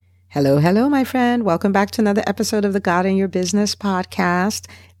Hello, hello, my friend. Welcome back to another episode of the God in Your Business podcast.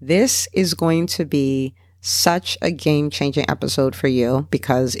 This is going to be such a game-changing episode for you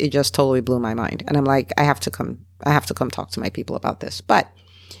because it just totally blew my mind. And I'm like, I have to come talk to my people about this. But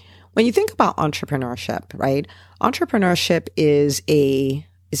when you think about entrepreneurship, right? Entrepreneurship is a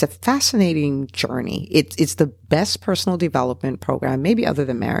fascinating journey. It's the best personal development program, maybe other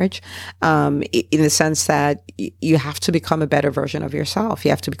than marriage, in the sense that you have to become a better version of yourself.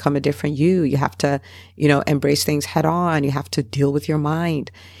 You have to become a different you. You have to, embrace things head on. You have to deal with your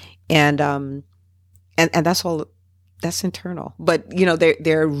mind. And that's all, that's internal. But,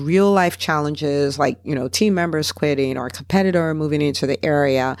 there are real life challenges like, team members quitting or a competitor moving into the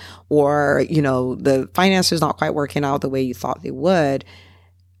area or, the finances not quite working out the way you thought they would.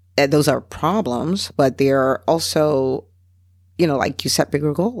 Those are problems, but they're also, like you set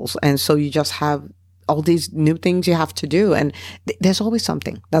bigger goals. And so you just have all these new things you have to do. And there's always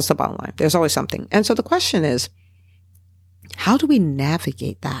something. That's the bottom line. There's always something. And so the question is, how do we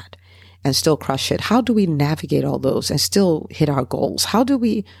navigate that and still crush it? How do we navigate all those and still hit our goals? How do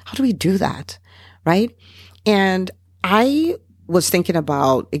we do that? Right? And I was thinking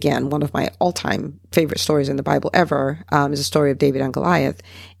about, again, one of my all-time favorite stories in the Bible ever, is the story of David and Goliath.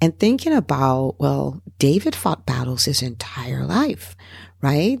 And thinking about, well, David fought battles his entire life,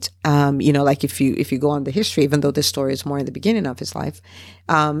 right? Like if you go on the history, even though this story is more in the beginning of his life,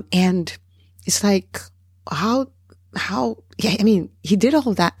 and it's like, he did all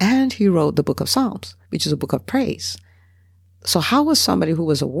of that and he wrote the book of Psalms, which is a book of praise. So how was somebody who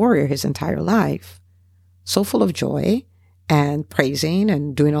was a warrior his entire life so full of joy and praising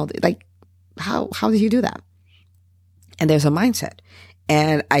and doing all how did he do that? And there's a mindset.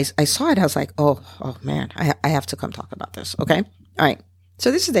 And I saw it. I was like, oh man, I have to come talk about this. Okay. All right.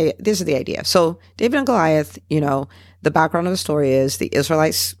 So this is the idea. So David and Goliath, the background of the story is the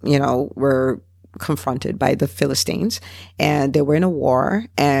Israelites, were confronted by the Philistines and they were in a war,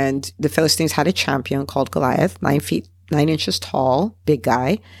 and the Philistines had a champion called Goliath, 9 feet, 9 inches tall, big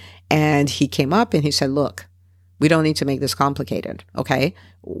guy. And he came up and he said, look, we don't need to make this complicated. Okay.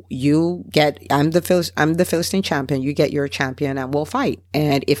 I'm the Philistine champion. You get your champion and we'll fight.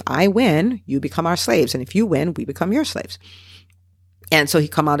 And if I win, you become our slaves. And if you win, we become your slaves. And so he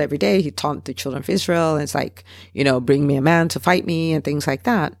come out every day. He taught the children of Israel. And it's like, bring me a man to fight me and things like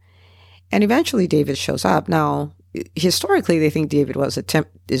that. And eventually David shows up. Now, historically, they think David was a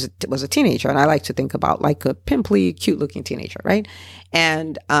teenager. And I like to think about like a pimply, cute looking teenager. Right.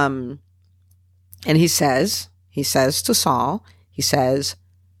 And he says to Saul, he says,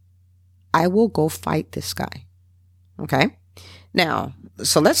 I will go fight this guy. Okay. Now,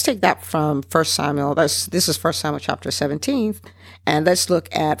 so let's take that from 1 Samuel. This is 1 Samuel chapter 17. And let's look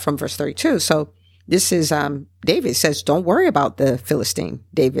at from verse 32. So this is, David says, don't worry about the Philistine.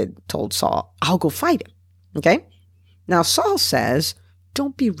 David told Saul, I'll go fight him. Okay. Now Saul says,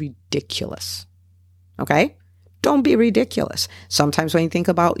 don't be ridiculous. Okay. Don't be ridiculous. Sometimes when you think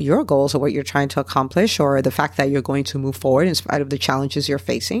about your goals or what you're trying to accomplish or the fact that you're going to move forward in spite of the challenges you're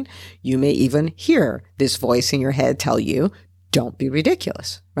facing, you may even hear this voice in your head tell you, don't be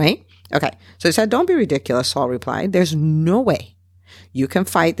ridiculous, right? Okay. So he said, don't be ridiculous, Saul replied. There's no way you can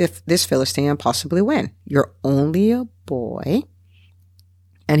fight this Philistine and possibly win. You're only a boy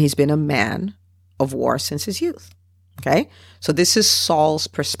and he's been a man of war since his youth. Okay. So this is Saul's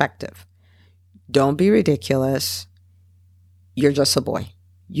perspective. Don't be ridiculous. You're just a boy.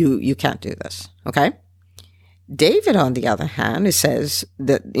 You can't do this. Okay. David, on the other hand, it says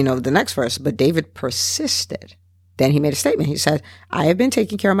that, the next verse, but David persisted. Then he made a statement. He said, I have been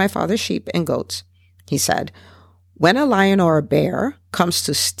taking care of my father's sheep and goats. He said, when a lion or a bear comes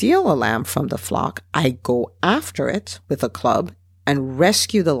to steal a lamb from the flock, I go after it with a club and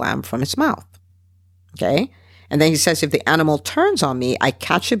rescue the lamb from its mouth. Okay. And then he says, if the animal turns on me, I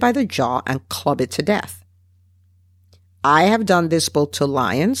catch it by the jaw and club it to death. I have done this both to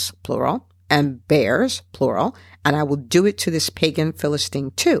lions, plural, and bears, plural, and I will do it to this pagan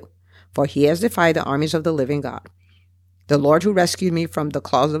Philistine too, for he has defied the armies of the living God. The Lord who rescued me from the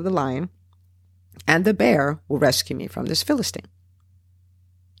claws of the lion and the bear will rescue me from this Philistine.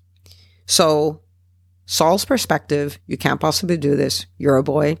 So Saul's perspective, you can't possibly do this. You're a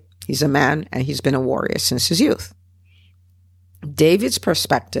boy. He's a man and he's been a warrior since his youth. David's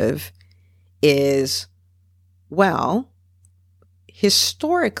perspective is, well,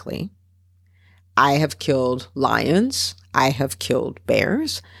 historically, I have killed lions. I have killed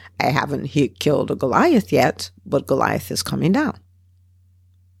bears. I haven't killed a Goliath yet, but Goliath is coming down.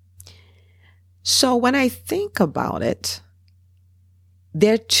 So when I think about it,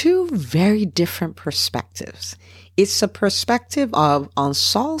 they're two very different perspectives. It's a perspective of, on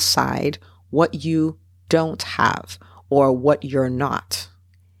Saul's side, what you don't have or what you're not.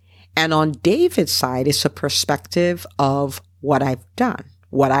 And on David's side, it's a perspective of what I've done,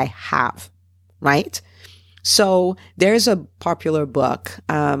 what I have, right? So there's a popular book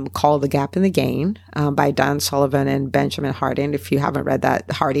called The Gap in the Gain by Dan Sullivan and Benjamin Hardy. If you haven't read that,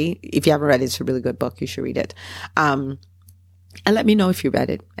 if you haven't read it, it's a really good book. You should read it. And let me know if you read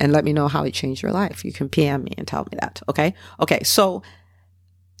it and let me know how it changed your life. You can PM me and tell me that. Okay. Okay. So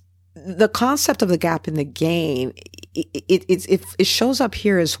the concept of the gap in the gain, it shows up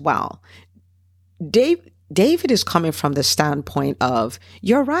here as well. David is coming from the standpoint of,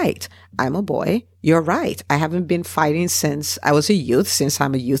 you're right. I'm a boy. You're right. I haven't been fighting since I was a youth, since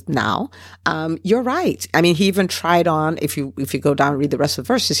I'm a youth now. You're right. I mean, he even tried on, if you go down and read the rest of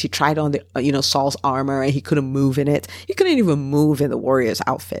the verses, he tried on the, Saul's armor and he couldn't move in it. He couldn't even move in the warrior's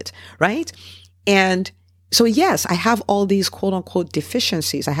outfit, right? And so yes, I have all these quote unquote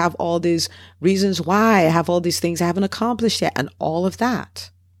deficiencies. I have all these reasons why I have all these things I haven't accomplished yet and all of that.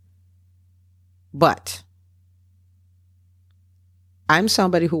 But I'm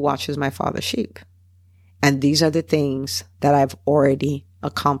somebody who watches my father's sheep. And these are the things that I've already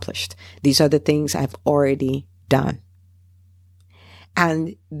accomplished. These are the things I've already done.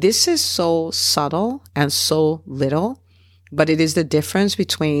 And this is so subtle and so little, but it is the difference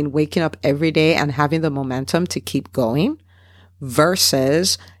between waking up every day and having the momentum to keep going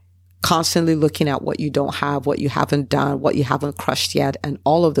versus constantly looking at what you don't have, what you haven't done, what you haven't crushed yet, and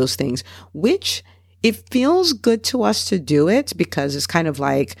all of those things, which it feels good to us to do it because it's kind of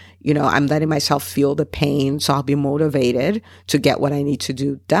like, I'm letting myself feel the pain. So I'll be motivated to get what I need to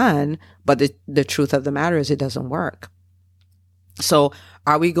do done. But the truth of the matter is it doesn't work. So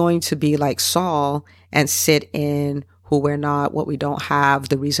are we going to be like Saul and sit in who we're not, what we don't have,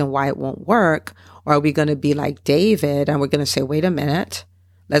 the reason why it won't work? Or are we going to be like David and we're going to say, wait a minute,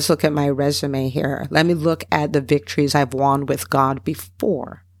 let's look at my resume here. Let me look at the victories I've won with God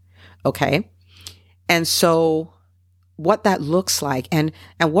before. Okay. And so what that looks like and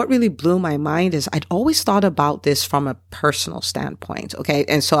what really blew my mind is I'd always thought about this from a personal standpoint. Okay.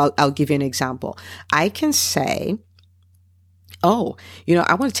 And so I'll give you an example. I can say, I want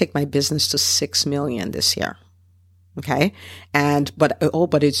to take my business to 6 million this year. Okay. But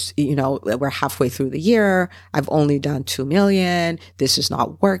it's, we're halfway through the year. I've only done 2 million. This is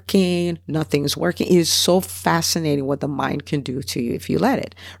not working. Nothing's working. It is so fascinating what the mind can do to you if you let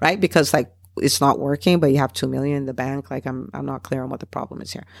it, right? Because it's not working, but you have 2 million in the bank. I'm not clear on what the problem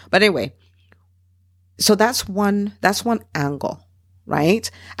is here. But anyway, so that's one angle,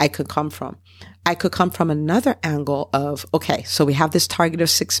 right? I could come from another angle of, okay, so we have this target of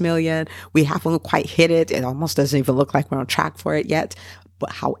 6 million. We haven't quite hit it. It almost doesn't even look like we're on track for it yet.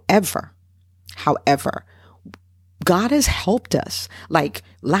 But however, God has helped us. Like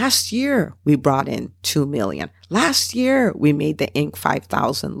last year, we brought in 2 million. Last year, we made the Inc.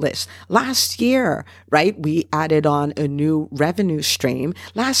 5,000 list. Last year, right, we added on a new revenue stream.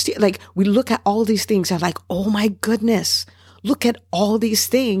 Last year, we look at all these things and oh my goodness, look at all these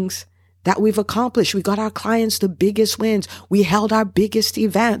things that we've accomplished. We got our clients the biggest wins. We held our biggest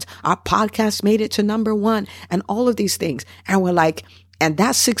event. Our podcast made it to #1 and all of these things. And we're and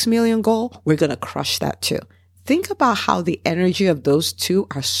that 6 million goal, we're going to crush that too. Think about how the energy of those two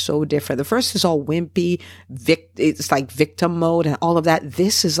are so different. The first is all wimpy, it's like victim mode and all of that.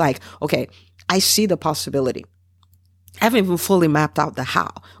 This is okay, I see the possibility. I haven't even fully mapped out the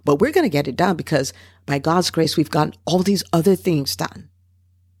how, but we're going to get it done because by God's grace, we've gotten all these other things done,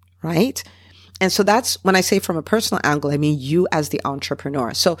 right? And so that's when I say from a personal angle, I mean you as the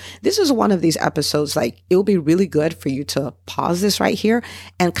entrepreneur. So this is one of these episodes, it'll be really good for you to pause this right here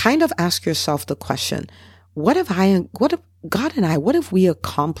and kind of ask yourself the question, what have we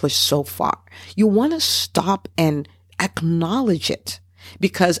accomplished so far? You want to stop and acknowledge it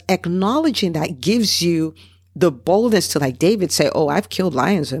because acknowledging that gives you the boldness to, like David, say, oh, I've killed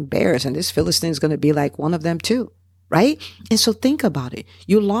lions and bears and this Philistine is going to be like one of them too. Right? And so think about it.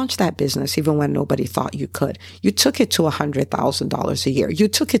 You launched that business even when nobody thought you could. You took it to $100,000 a year. You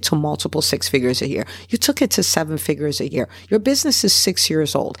took it to multiple 6 figures a year. You took it to 7 figures a year. Your business is 6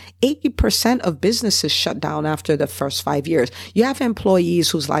 years old. 80% of businesses shut down after the first 5 years. You have employees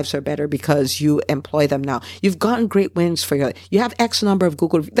whose lives are better because you employ them now. You've gotten great wins you have X number of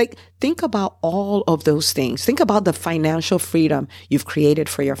Google. Think about all of those things. Think about the financial freedom you've created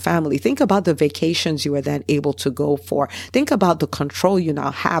for your family. Think about the vacations you were then able to go for. Think about the control you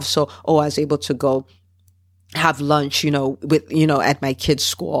now have. So, I was able to go have lunch, at my kids'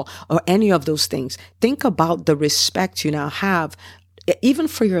 school or any of those things. Think about the respect you now have even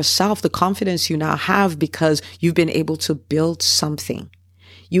for yourself, the confidence you now have because you've been able to build something.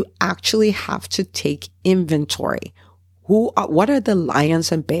 You actually have to take inventory. What are the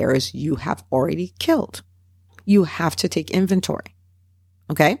lions and bears you have already killed? You have to take inventory.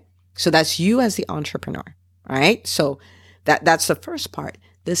 Okay. So that's you as the entrepreneur. All right. So that's the first part.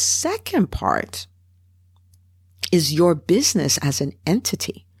 The second part is your business as an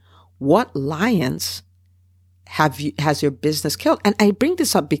entity. What lions has your business killed? And I bring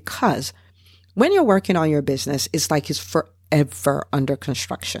this up because when you're working on your business, it's like it's forever under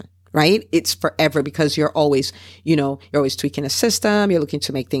construction, right? It's forever because you're always tweaking a system. You're looking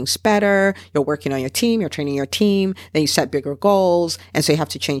to make things better. You're working on your team. You're training your team. Then you set bigger goals. And so you have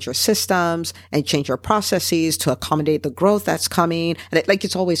to change your systems and change your processes to accommodate the growth that's coming. And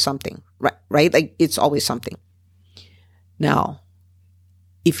it's always something, right? Like it's always something. Now,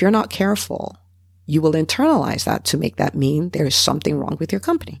 if you're not careful, you will internalize that to make that mean there is something wrong with your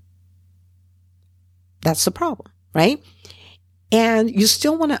company. That's the problem, right? And you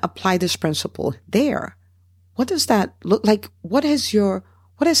still want to apply this principle there. What does that look like? What has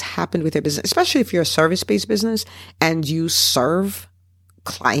happened with your business, especially if you're a service-based business and you serve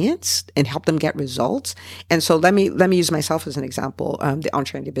clients and help them get results? And so let me use myself as an example, the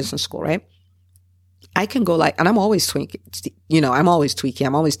Entrepreneur Business School, right? I can go and I'm always tweaking, I'm always tweaking.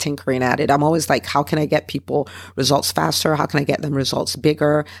 I'm always tinkering at it. I'm always like, how can I get people results faster? How can I get them results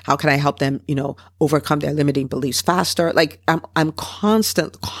bigger? How can I help them, overcome their limiting beliefs faster? Like I'm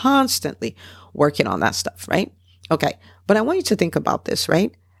constantly working on that stuff, right? Okay. But I want you to think about this,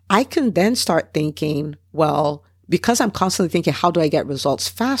 right? I can then start thinking, well, because I'm constantly thinking, how do I get results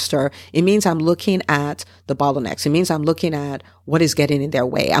faster? It means I'm looking at the bottlenecks. It means I'm looking at what is getting in their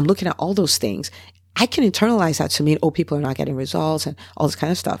way. I'm looking at all those things. I can internalize that to mean, people are not getting results and all this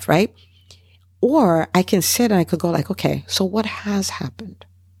kind of stuff, right? Or I can sit and I could go okay, so what has happened?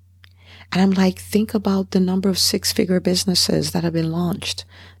 And I'm like, think about the number of six-figure businesses that have been launched,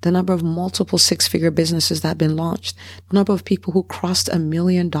 the number of multiple six-figure businesses that have been launched, the number of people who crossed $1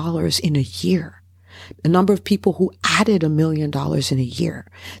 million in a year. The number of people who added $1 million in a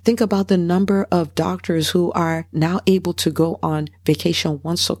year. Think about the number of doctors who are now able to go on vacation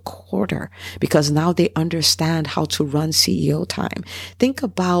once a quarter because now they understand how to run CEO time. Think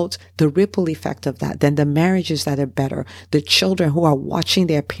about the ripple effect of that. Then the marriages that are better, the children who are watching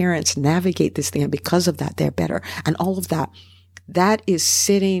their parents navigate this thing, and because of that, they're better. And all of that, that is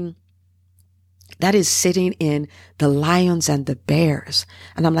sitting in the lions and the bears.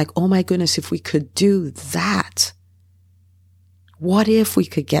 And I'm like, oh my goodness, if we could do that, what if we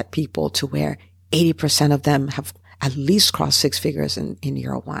could get people to where 80% of them have at least crossed six figures in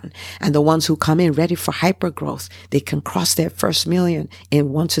year one? And the ones who come in ready for hyper growth, they can cross their first million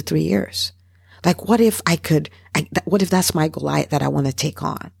in 1 to 3 years. Like, what if what if that's my Goliath that I want to take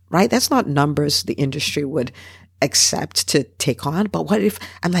on, right? That's not numbers the industry would accept to take on. But what if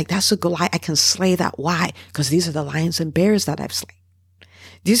I'm like, that's a Goliath, I can slay that. Why? Because these are the lions and bears that I've slain.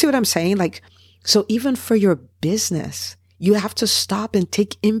 Do you see what I'm saying? Like, so even for your business, you have to stop and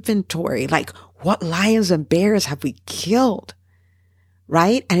take inventory. Like, what lions and bears have we killed?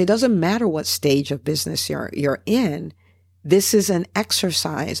 Right? And it doesn't matter what stage of business you're in. This is an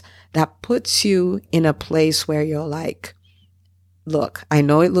exercise that puts you in a place where you're like, look, I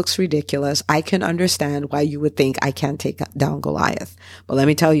know it looks ridiculous. I can understand why you would think I can't take down Goliath. But let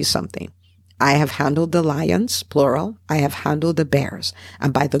me tell you something. I have handled the lions, plural. I have handled the bears.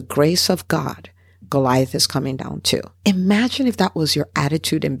 And by the grace of God, Goliath is coming down too. Imagine if that was your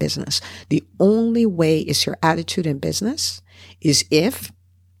attitude in business. The only way is your attitude in business is if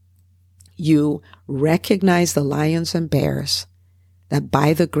you recognize the lions and bears that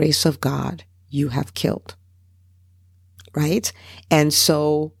by the grace of God, you have killed. Right? And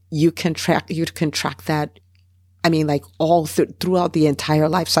so you can track that. I mean, like all throughout the entire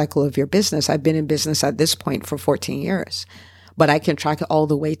life cycle of your business. I've been in business at this point for 14 years, but I can track it all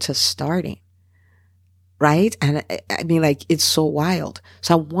the way to starting. Right? And I mean, like, it's so wild.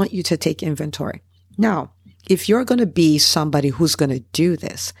 So I want you to take inventory. Now, if you're going to be somebody who's going to do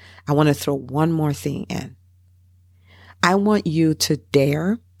this, I want to throw one more thing in. I want you to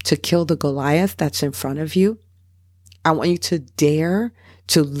dare to kill the Goliath that's in front of you. I want you to dare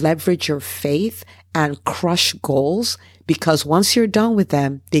to leverage your faith and crush goals, because once you're done with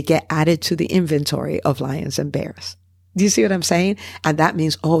them, they get added to the inventory of lions and bears. Do you see what I'm saying? And that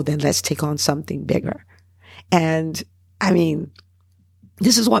means, then let's take on something bigger. And I mean,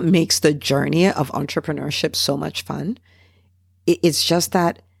 this is what makes the journey of entrepreneurship so much fun. It's just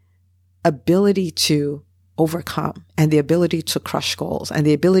that ability to overcome, and the ability to crush goals, and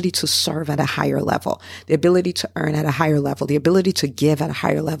the ability to serve at a higher level, the ability to earn at a higher level, the ability to give at a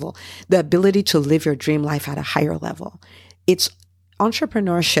higher level, the ability to live your dream life at a higher level.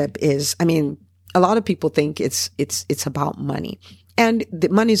 Entrepreneurship is, a lot of people think it's about money, and the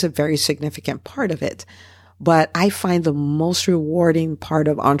money is a very significant part of it. But I find the most rewarding part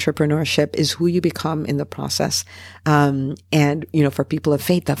of entrepreneurship is who you become in the process. And, for people of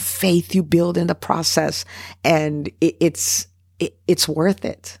faith, the faith you build in the process, and it's worth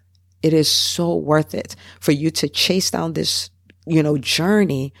it. It is so worth it for you to chase down this,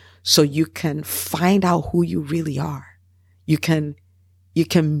 journey so you can find out who you really are. You can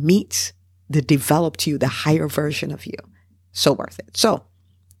meet the developed you, the higher version of you. So worth it. So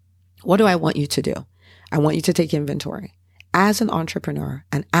what do I want you to do? I want you to take inventory. As an entrepreneur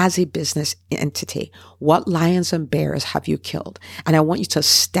and as a business entity, what lions and bears have you killed? And I want you to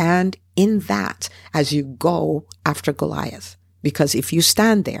stand in that as you go after Goliath. Because if you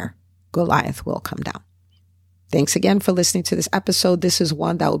stand there, Goliath will come down. Thanks again for listening to this episode. This is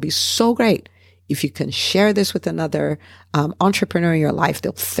one that will be so great. If you can share this with another entrepreneur in your life,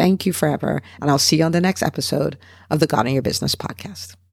 they'll thank you forever. And I'll see you on the next episode of the God in Your Business podcast.